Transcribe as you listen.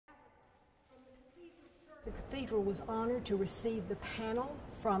The cathedral was honored to receive the panel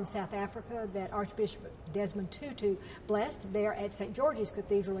from South Africa that Archbishop Desmond Tutu blessed there at St. George's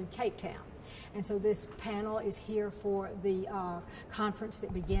Cathedral in Cape Town. And so this panel is here for the conference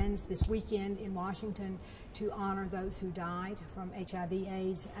that begins this weekend in Washington to honor those who died from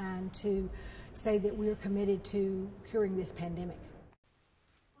HIV/AIDS and to say that we are committed to curing this pandemic.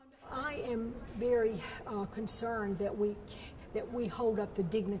 I am very concerned that we hold up the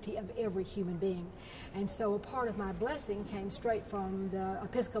dignity of every human being. And so a part of my blessing came straight from the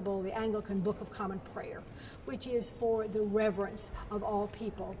Episcopal, the Anglican Book of Common Prayer, which is for the reverence of all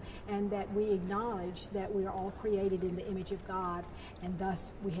people, and that we acknowledge that we are all created in the image of God, and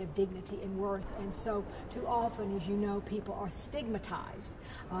thus we have dignity and worth. And so too often, as you know, people are stigmatized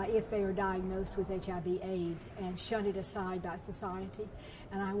if they are diagnosed with HIV/AIDS and shunted aside by society.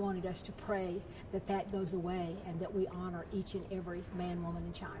 And I wanted us to pray that that goes away and that we honor each and every man, woman,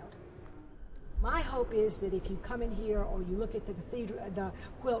 and child. My hope is that if you come in here or you look at the cathedral, the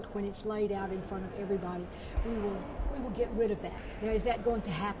quilt when it's laid out in front of everybody, we will get rid of that. Now, is that going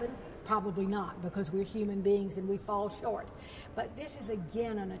to happen? Probably not, because we're human beings and we fall short. But this is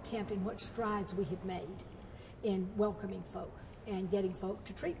again an attempt in what strides we have made in welcoming folk and getting folk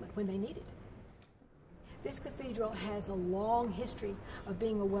to treatment when they need it. This cathedral has a long history of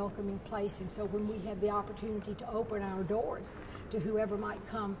being a welcoming place, and so when we have the opportunity to open our doors to whoever might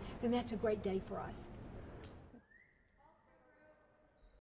come, then that's a great day for us.